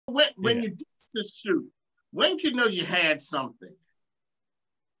when Yeah. you did the shoot, when did you know you had something?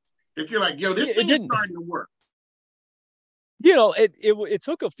 If you're like, yo, this It thing is didn't, starting to work. it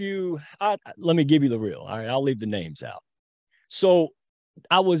took a few, let me give you the real. All right. I'll leave the names out. So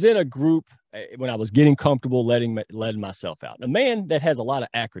I was in a group when I was getting comfortable letting myself out. A man that has a lot of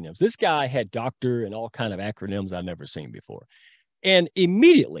acronyms. This guy had doctor and all kind of acronyms I've never seen before. And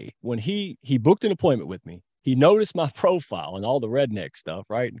immediately when he booked an appointment with me, he noticed my profile and all the redneck stuff,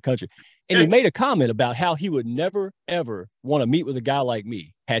 right, in the country. And he made a comment about how he would never, ever want to meet with a guy like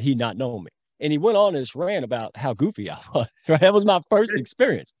me had he not known me. And he went on this rant about how goofy I was, right? That was my first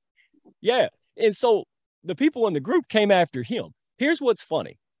experience. Yeah. And so the people in the group came after him. Here's what's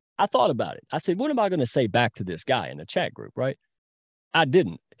funny. I thought about it. I said, what am I going to say back to this guy in the chat group, right? I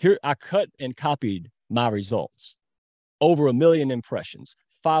didn't. Here, I cut and copied my results. Over 1 million impressions,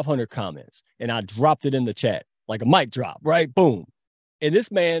 500 comments, and I dropped it in the chat like a mic drop, right? Boom. And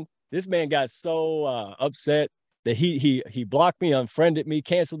this man got so upset that he blocked me, unfriended me,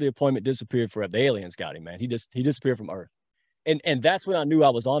 canceled the appointment, disappeared forever. The aliens got him, man. He disappeared from Earth. And that's when I knew I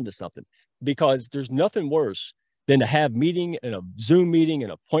was onto something, because there's nothing worse than to have meeting and a Zoom meeting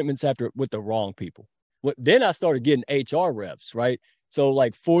and appointments after with the wrong people. Then I started getting HR reps, right? So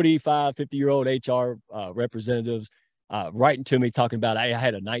like 45, 50-year-old HR representatives writing to me talking about I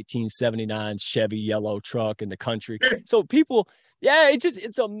had a 1979 Chevy yellow truck in the country. So people, yeah,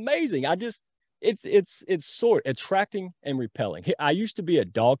 it's amazing. It's sort attracting and repelling. I used to be a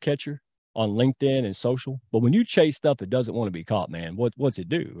dog catcher on LinkedIn and social, but when you chase stuff that doesn't want to be caught, man, what's it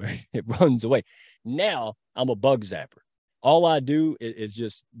do? It runs away. Now I'm a bug zapper. All I do is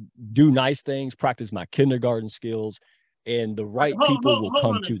just do nice things, practice my kindergarten skills, and the right people will Hold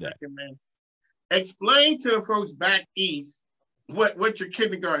come on a to that. second, man. Explain to the folks back east what your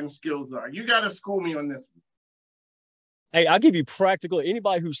kindergarten skills are. You got to school me on this one. Hey, I'll give you practical.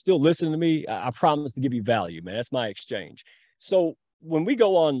 Anybody who's still listening to me, I promise to give you value, man. That's my exchange. So when we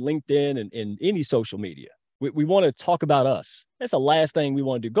go on LinkedIn and any social media, we want to talk about us. That's the last thing we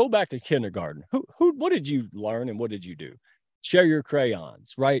want to do. Go back to kindergarten. What did you learn and what did you do? Share your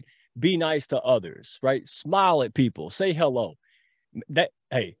crayons, right? Be nice to others, right? Smile at people, say hello.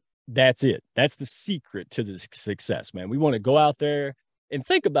 Hey, that's it. That's the secret to the success, man. We want to go out there and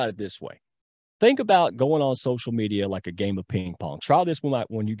think about it this way. Think about going on social media like a game of ping pong. Try this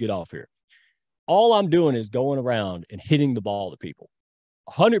when you get off here. All I'm doing is going around and hitting the ball to people.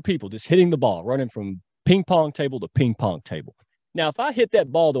 100 people just hitting the ball, running from ping pong table to ping pong table. Now, if I hit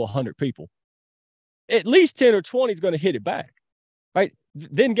that ball to 100 people, at least 10 or 20 is going to hit it back, right?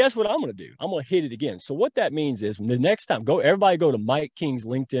 Then guess what I'm going to do? I'm going to hit it again. So what that means is the next time, everybody go to Mike King's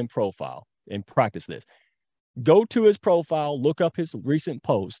LinkedIn profile and practice this. Go to his profile, look up his recent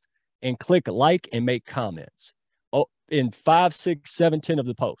post, and click like and make comments. Oh, in 5, 6, 7, 10 of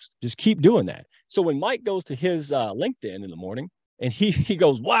the posts. Just keep doing that. So when Mike goes to his LinkedIn in the morning and he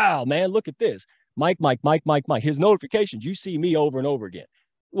goes, wow, man, look at this. Mike. His notifications, you see me over and over again.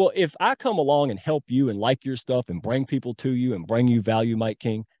 Well, if I come along and help you and like your stuff and bring people to you and bring you value, Mike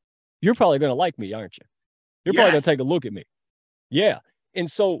King, you're probably going to like me, aren't you? You're probably going to take a look at me. Yeah. And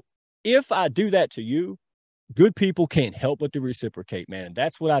so if I do that to you, good people can't help but to reciprocate, man. And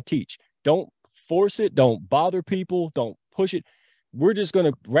that's what I teach. Don't force it. Don't bother people. Don't push it. We're just going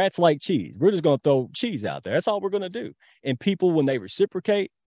to, rats like cheese. We're just going to throw cheese out there. That's all we're going to do. And people, when they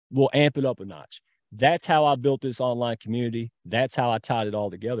reciprocate, will amp it up a notch. That's how I built this online community. That's how I tied it all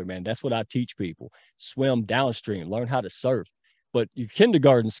together, man. That's what I teach people. Swim downstream, learn how to surf. But your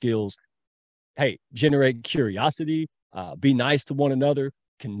kindergarten skills, hey, generate curiosity, be nice to one another,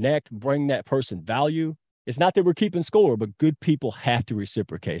 connect, bring that person value. It's not that we're keeping score, but good people have to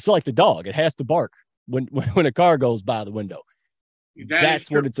reciprocate. It's like the dog. It has to bark when a car goes by the window.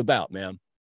 That's what it's about, man.